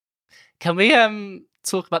Can we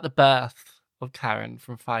talk about the birth of Karen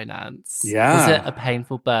from Finance? Yeah. Was it a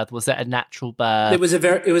painful birth? Was it a natural birth? It was a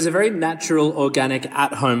very natural, organic,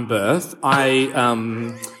 at-home birth. I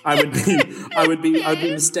would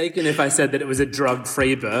be mistaken if I said that it was a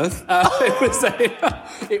drug-free birth.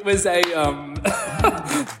 It was a.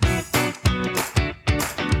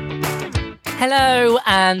 Hello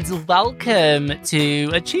and welcome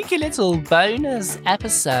to a cheeky little bonus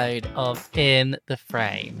episode of In the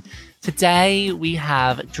Frame. Today we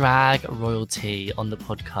have drag royalty on the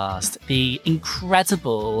podcast, the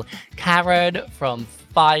incredible Karen from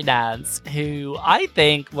Finance, who I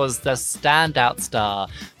think was the standout star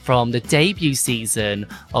from the debut season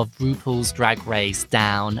of RuPaul's Drag Race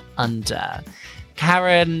Down Under.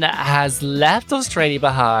 Karen has left Australia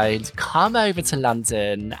behind, come over to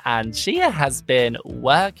London, and she has been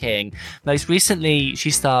working. Most recently,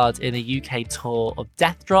 she starred in a UK tour of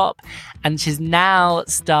Death Drop, and she's now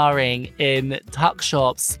starring in Tuck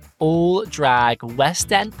Shop's all-drag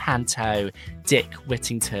West End panto, Dick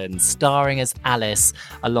Whittington, starring as Alice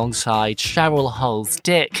alongside Cheryl Hole's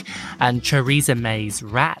Dick and Theresa May's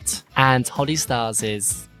Rat and Holly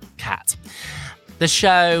Stars' Cat. The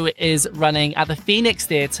show is running at the Phoenix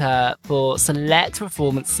Theatre for select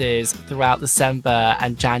performances throughout December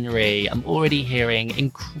and January. I'm already hearing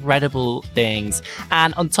incredible things.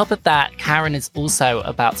 And on top of that, Karen is also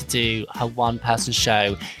about to do her one-person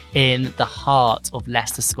show in the heart of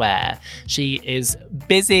Leicester Square. She is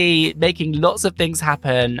busy making lots of things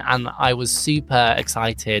happen, and I was super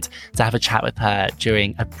excited to have a chat with her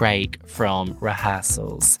during a break from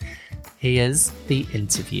rehearsals. Here's the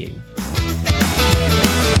interview.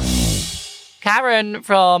 Karen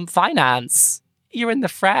from Finance, you're in the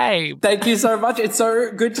frame. Thank you so much. It's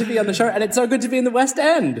so good to be on the show, and it's so good to be in the West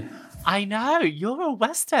End. I know, you're a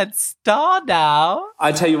West End star now.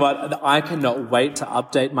 I tell you what, I cannot wait to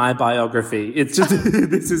update my biography. It's just,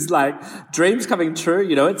 this is like dreams coming true,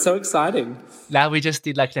 you know, it's so exciting. Now we just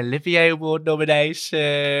did like an Olivier Award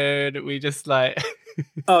nomination. We just like...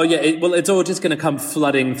 Oh, yeah. It's all just going to come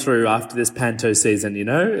flooding through after this panto season, you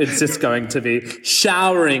know? It's just going to be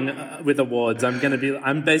showering with awards. I'm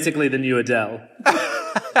basically the new Adele.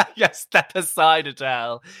 Yes, step aside,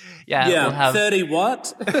 Adele. Yeah, yeah, we'll have... 30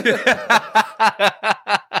 what?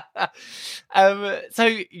 So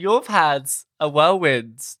you've had a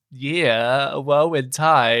whirlwind year, a whirlwind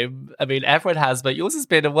time. I mean, everyone has, but yours has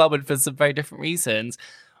been a whirlwind for some very different reasons.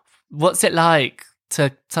 What's it like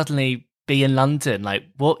to suddenly be in London? Like,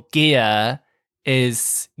 what gear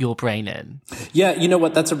is your brain in? Yeah, you know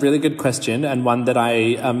what? That's a really good question, and one that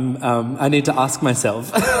I need to ask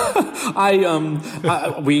myself.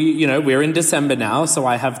 We're in December now, so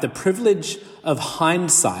I have the privilege of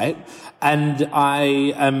hindsight, and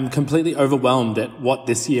I am completely overwhelmed at what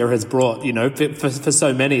this year has brought. You know, for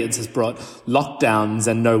so many, it's just brought lockdowns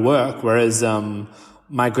and no work, whereas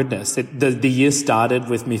my goodness, the year started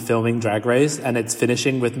with me filming Drag Race, and it's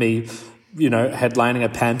finishing with me, you know, headlining a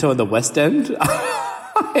panto in the West End.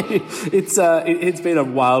 It's been a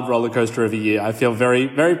wild roller coaster of a year. I feel very,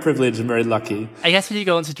 very privileged and very lucky. I guess when you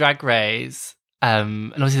go onto Drag Race,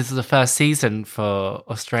 and obviously this is the first season for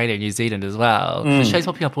Australia and New Zealand as well. The show's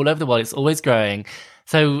popping up all over the world. It's always growing.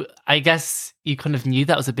 So I guess you kind of knew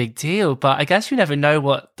that was a big deal, but I guess you never know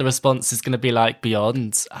what the response is going to be like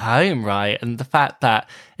beyond home, right? And the fact that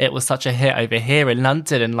it was such a hit over here in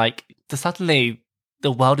London, and like suddenly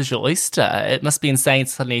the world is your oyster. It must be insane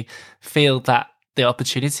to suddenly feel that the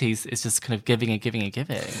opportunities is just kind of giving and giving and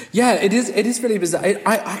giving. Yeah, it is really bizarre.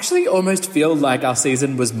 I actually almost feel like our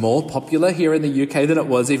season was more popular here in the UK than it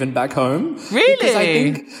was even back home. Really? Because I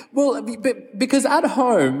think, because at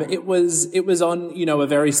home it was on, you know, a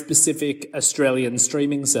very specific Australian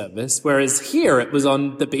streaming service, whereas here it was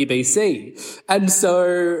on the BBC. And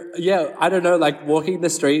so, yeah, I don't know, like walking the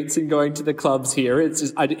streets and going to the clubs here, it's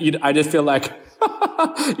just, I just feel like,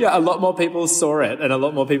 yeah, a lot more people saw it and a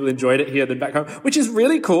lot more people enjoyed it here than back home, which is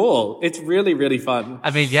really cool. It's really, really fun. I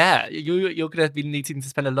mean, yeah, you're going to be needing to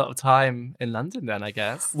spend a lot of time in London then, I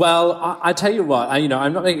guess. Well, I tell you what, I'm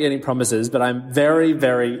not making any promises, but I'm very,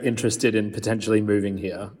 very interested in potentially moving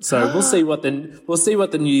here. So we'll see what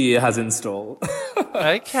the new year has in store.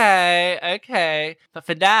 Okay. But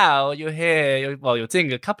for now, you're here. You're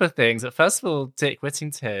doing a couple of things. But first of all, Dick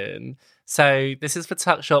Whittington. So this is for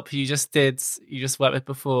Tuck Shop, who you just worked with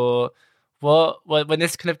before. When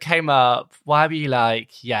this kind of came up, why were you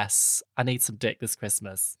like, yes, I need some dick this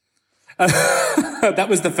Christmas? That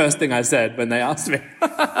was the first thing I said when they asked me.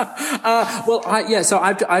 So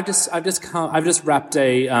I've just wrapped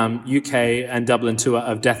a UK and Dublin tour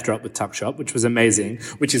of Death Drop with Tuck Shop, which was amazing,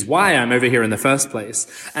 which is why I'm over here in the first place.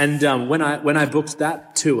 And when I booked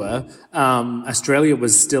that tour, Australia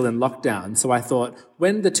was still in lockdown, so I thought,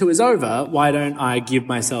 when the tour is over, why don't I give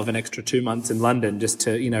myself an extra 2 months in London just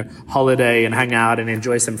to, holiday and hang out and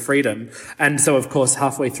enjoy some freedom? And so, of course,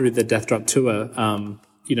 halfway through the Death Drop tour,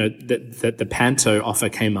 the Panto offer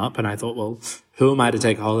came up, and I thought, well, who am I to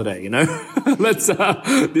take a holiday?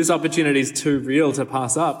 This opportunity is too real to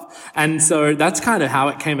pass up. And so that's kind of how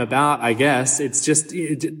it came about, I guess. It's just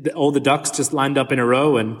all the ducks just lined up in a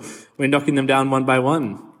row, and we're knocking them down one by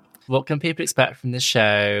one. What can people expect from this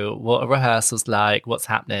show? What are rehearsals like? What's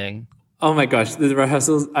happening? Oh my gosh, the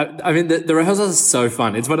rehearsals, the rehearsals are so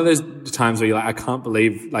fun. It's one of those times where you're like, I can't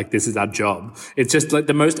believe this is our job. It's just like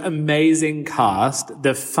the most amazing cast,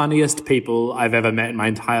 the funniest people I've ever met in my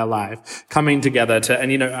entire life coming together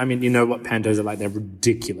and you know what Pantos are like, they're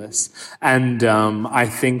ridiculous. And, I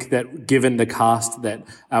think that given the cast that,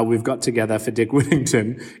 we've got together for Dick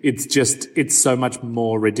Whittington, it's so much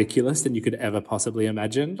more ridiculous than you could ever possibly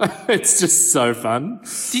imagine. It's just so fun.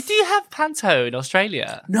 Did you have Panto in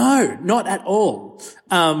Australia? No, not at all.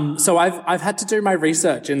 So I've had to do my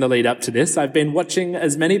research in the lead up to this. I've been watching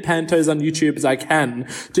as many Pantos on YouTube as I can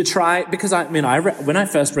to try, because when I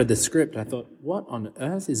first read the script, I thought, what on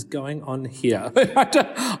earth is going on here?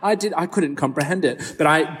 I couldn't comprehend it, but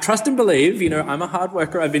I trust and believe, I'm a hard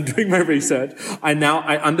worker. I've been doing my research. I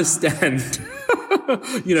understand,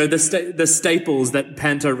 the staples that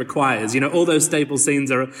Panto requires. All those staple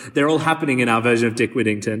scenes they're all happening in our version of Dick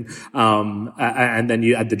Whittington. And then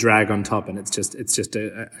you add the drag on top, and it's just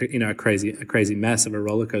a crazy mess of a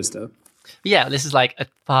roller coaster. Yeah, this is like a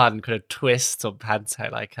fun kind of twist on Panto,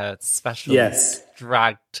 like a special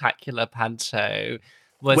drag-tacular Panto.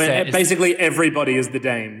 Where basically everybody is the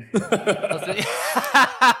Dame.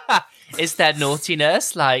 Is there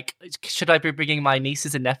naughtiness? Like, should I be bringing my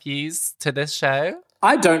nieces and nephews to this show?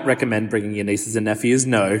 I don't recommend bringing your nieces and nephews,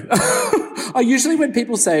 no. Usually when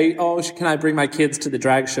people say, can I bring my kids to the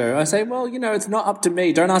drag show? I say, well, it's not up to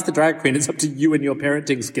me. Don't ask the drag queen. It's up to you and your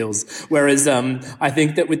parenting skills. Whereas I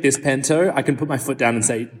think that with this Panto, I can put my foot down and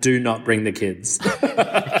say, do not bring the kids.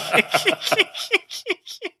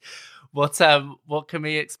 What can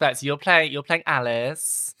we expect? You're playing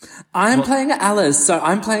Alice. I'm playing Alice. So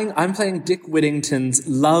I'm playing Dick Whittington's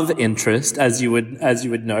love interest, as you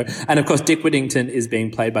would know. And of course, Dick Whittington is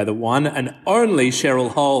being played by the one and only Cheryl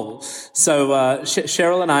Hole. So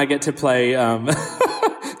Cheryl and I get to play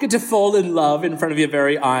get to fall in love in front of your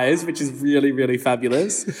very eyes, which is really, really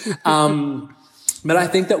fabulous. But I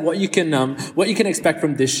think that what you can expect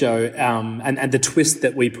from this show, and the twist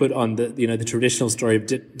that we put on the traditional story of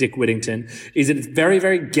Dick Whittington is that it's very,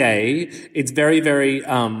 very gay. It's very, very,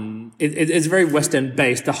 it's very Western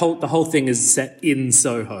based. The whole thing is set in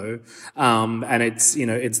Soho. And it's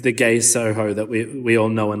the gay Soho that we all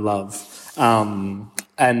know and love.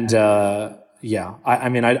 Yeah, I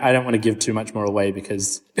don't want to give too much more away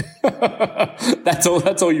because that's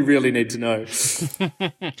all you really need to know.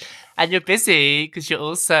 And you're busy because you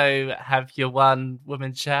also have your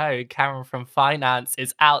one-woman show. Karen from Finance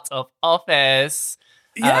is out of office.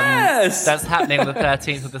 Yes! That's happening on the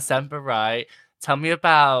 13th of December, right? Tell me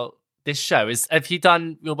about this show. Have you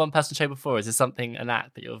done your one-person show before? Is this an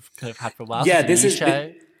act that you've kind of had for a while? Yeah, this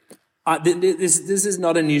show. This is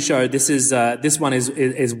not a new show. This one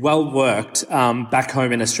is well worked back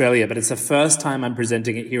home in Australia, but it's the first time I'm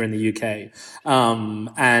presenting it here in the UK.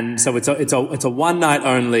 And so it's a one night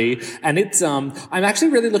only, and I'm actually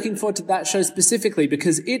really looking forward to that show specifically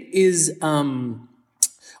because it is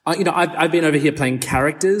I've been over here playing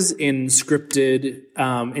characters in scripted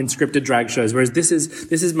drag shows, whereas this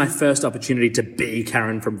is my first opportunity to be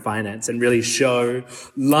Karen from Finance and really show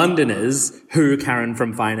Londoners who Karen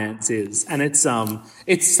from Finance is. And it's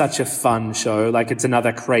such a fun show. Like, it's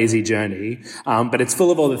another crazy journey. But it's full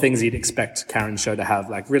of all the things you'd expect Karen's show to have,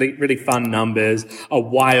 like really, really fun numbers, a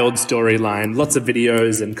wild storyline, lots of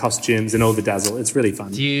videos and costumes and all the dazzle. It's really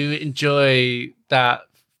fun. Do you enjoy that?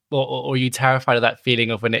 Or are you terrified of that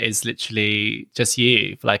feeling of when it is literally just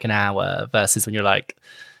you for like an hour versus when you're like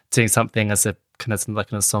doing something as a kind of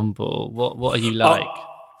like an ensemble? What are you like?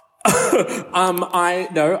 I'm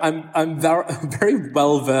very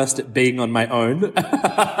well versed at being on my own.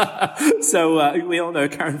 So we all know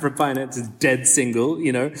Karen from Finance is dead single.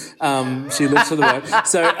 She lives for the work.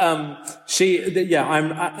 So I'm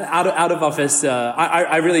out of office.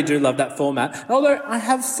 I really do love that format. Although I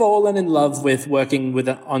have fallen in love with working with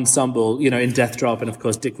an ensemble, in Death Drop and of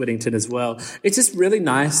course Dick Whittington as well. It's just really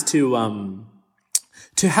nice to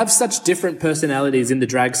to have such different personalities in the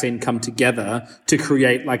drag scene come together to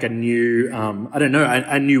create like a new,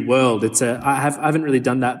 a new world. I haven't really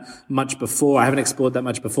done that much before. I haven't explored that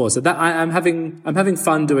much before. So that I'm having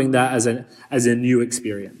fun doing that as a new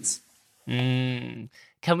experience. Can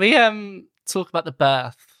we talk about the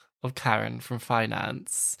birth of Karen from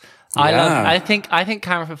Finance? Yeah. I think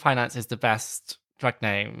Karen from Finance is the best drag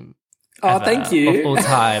name thank you. of all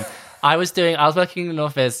time. I was working in an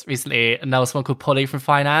office recently, and there was someone called Polly from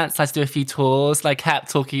Finance. I had to do a few tours, I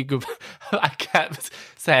kept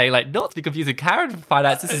saying, like, not to be confused with Karen from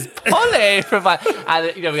Finance, this is Polly from Finance.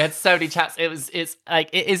 And, we had so many chats. It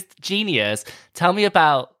is genius. Tell me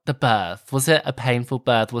about the birth. Was it a painful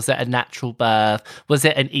birth? Was it a natural birth? Was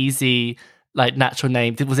it an easy, natural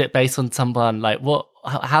name? Was it based on someone,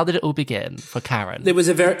 how did it all begin for Karen? It was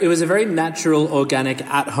a very natural, organic,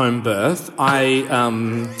 at-home birth. I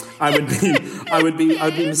would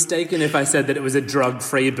be mistaken if I said that it was a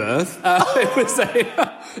drug-free birth.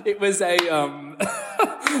 It was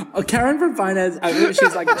a Karen from Finance.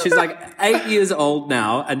 She's like 8 years old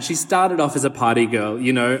now, and she started off as a party girl.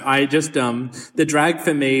 The drag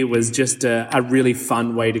for me was just a really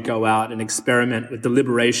fun way to go out and experiment with the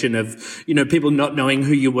liberation of, people not knowing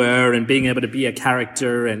who you were and being able to be a character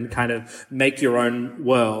and kind of make your own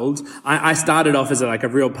world. I started off as a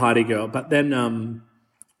real party girl, but then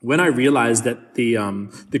when I realized that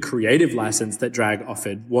the creative license that drag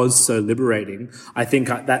offered was so liberating, I think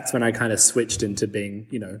that's when I kind of switched into being,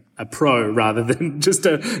 a pro rather than just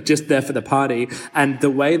there for the party. And the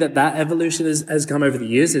way that evolution has come over the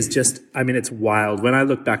years is just, it's wild. When I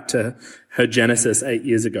look back to her genesis 8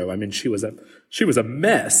 years ago, she was a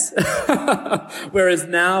mess. Whereas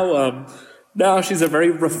now she's a very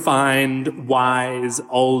refined, wise,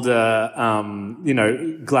 older,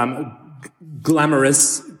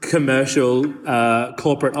 glamorous commercial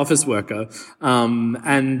corporate office worker,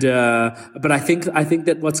 but I think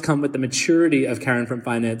that what's come with the maturity of Karen from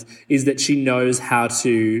Finance is that she knows how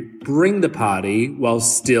to bring the party while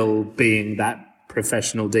still being that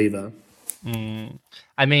professional diva.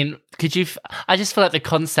 Could you? I just feel like the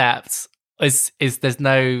concept is there's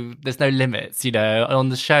no limits. On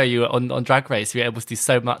the show, you were on Drag Race, you were able to do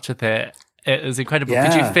so much with it. It was incredible. Yeah.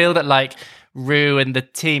 Could you feel that Rue and the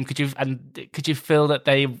team, could you feel that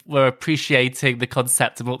they were appreciating the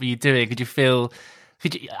concept and what were you doing? I feel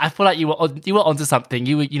like you were onto something.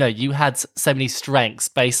 You had so many strengths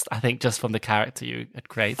based, I think, just from the character you had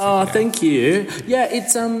created. Oh, thank you. Yeah,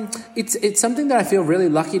 it's something that I feel really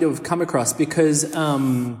lucky to have come across because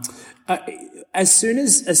as soon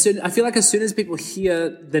as people hear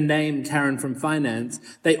the name Karen from Finance,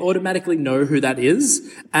 they automatically know who that is.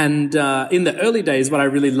 And in the early days, what I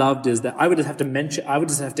really loved is that I would just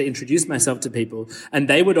have to introduce myself to people, and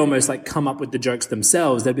they would almost come up with the jokes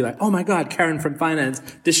themselves. They'd be like, "Oh my God, Karen from Finance.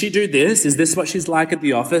 Does she do this? Is this what she's like at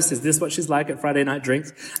the office? Is this what she's like at Friday night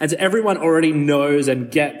drinks?" And so everyone already knows and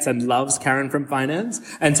gets and loves Karen from Finance.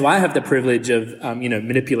 And so I have the privilege of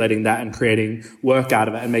manipulating that and creating work out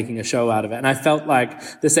of it and making a show out of it. And I felt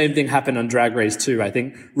like the same thing happened on Drag Race too. I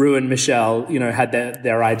think Rue and Michelle, had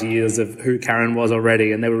their ideas of who Karen was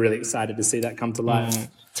already, and they were really excited to see that come to life.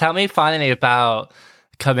 Tell me finally about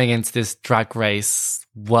coming into this Drag Race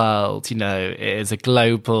world. It is a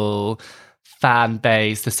global fan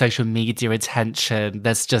base, the social media attention.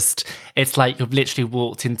 It's like you've literally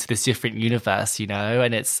walked into this different universe,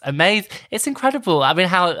 and it's amazing. It's incredible.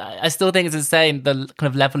 How I still think it's insane, the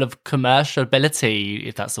kind of level of commerciality,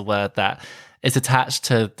 if that's a word, that is attached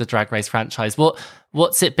to the Drag Race franchise.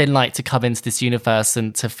 What's it been like to come into this universe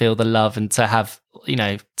and to feel the love and to have,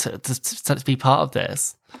 to be part of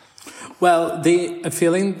this? Well,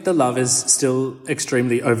 feeling the love is still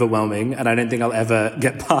extremely overwhelming, and I don't think I'll ever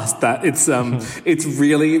get past that. It's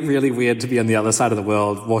really, really weird to be on the other side of the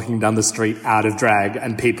world, walking down the street out of drag,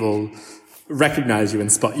 and people recognize you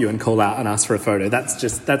and spot you and call out and ask for a photo. That's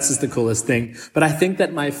just the coolest thing. But I think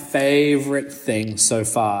that my favorite thing so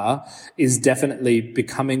far is definitely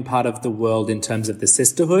becoming part of the world in terms of the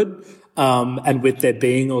sisterhood. And with there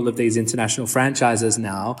being all of these international franchises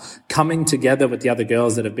now, coming together with the other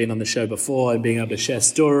girls that have been on the show before and being able to share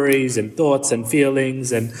stories and thoughts and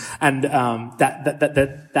feelings and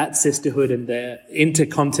that sisterhood and the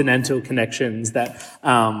intercontinental connections that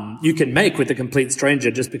you can make with a complete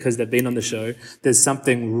stranger just because they've been on the show. There's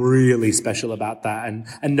something really special about that, and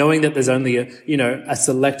knowing that there's only a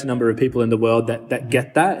select number of people in the world that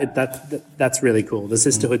get that's really cool. The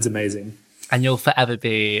sisterhood's amazing. And you'll forever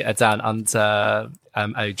be a Down Under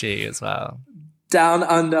OG as well. Down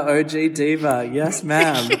Under OG diva. Yes,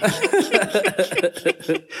 ma'am.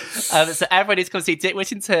 So everyone needs to come see Dick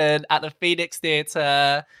Whittington at the Phoenix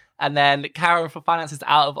Theatre. And then Karen from Finance is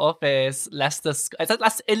out of office. In Leicester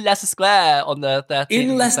Square on the 13th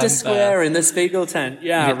In Leicester December. Square, in the Spiegel tent.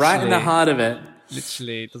 Yeah, right in the heart of it.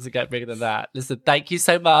 Literally, doesn't get bigger than that. Listen, thank you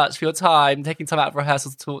so much for your time, taking time out of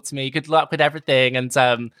rehearsal to talk to me. Good luck with everything, and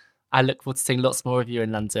I look forward to seeing lots more of you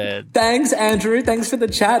in London. Thanks, Andrew. Thanks for the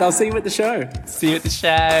chat. I'll see you at the show. See you at the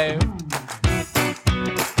show.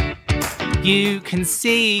 You can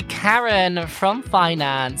see Karen from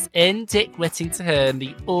Finance in Dick Whittington,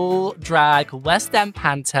 the all-drag West End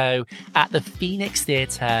panto at the Phoenix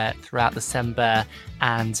Theatre throughout December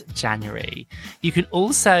and January. You can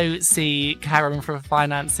also see Karen from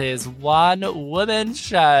Finance's one-woman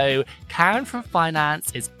show. Karen from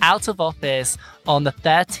Finance is out of office on the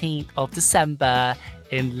 13th of December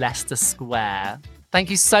in Leicester Square. Thank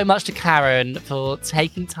you so much to Karen for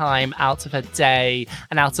taking time out of her day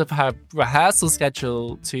and out of her rehearsal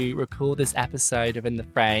schedule to record this episode of In the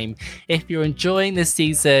Frame. If you're enjoying this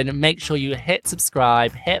season, make sure you hit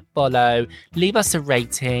subscribe, hit follow, leave us a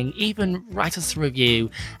rating, even write us a review.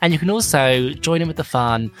 And you can also join in with the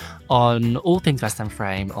fun on all things West End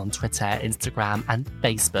Frame on Twitter, Instagram, and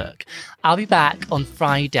Facebook. I'll be back on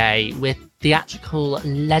Friday with theatrical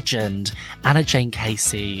legend Anna Jane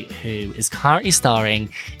Casey, who is currently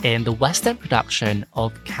starring in the West End production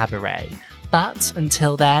of Cabaret. But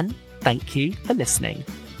until then, thank you for listening.